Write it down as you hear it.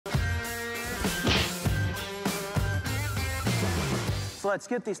let's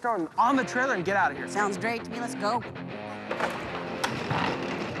get these thrown on the trailer and get out of here. Sounds great to me. Let's go.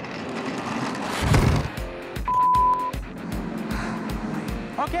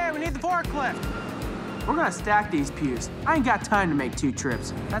 Okay, we need the forklift. We're gonna stack these pews. I ain't got time to make 2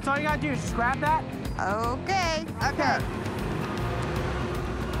 trips. That's all you gotta do is just grab that. Okay, okay.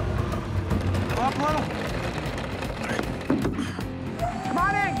 Go up a little. Come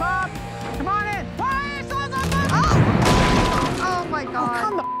on in, Bob. Come on in. Why? Oh my God.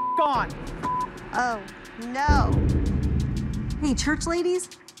 Come the on. Oh, no. Hey, church ladies,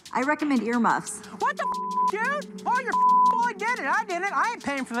 I recommend earmuffs. What the dude? Oh, you're fully did it. I didn't. I ain't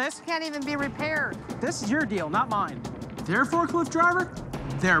paying for this. Can't even be repaired. This is your deal, not mine. Their forklift driver?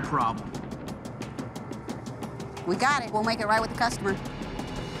 Their problem. We got it. We'll make it right with the customer.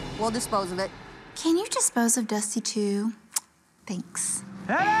 We'll dispose of it. Can you dispose of Dusty too? Thanks.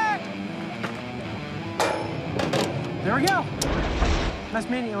 Hey! There we go. Nice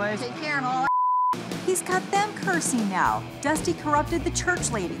meeting you, ladies. Take care, whore. He's got them cursing now. Dusty corrupted the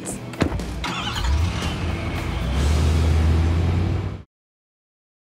church ladies.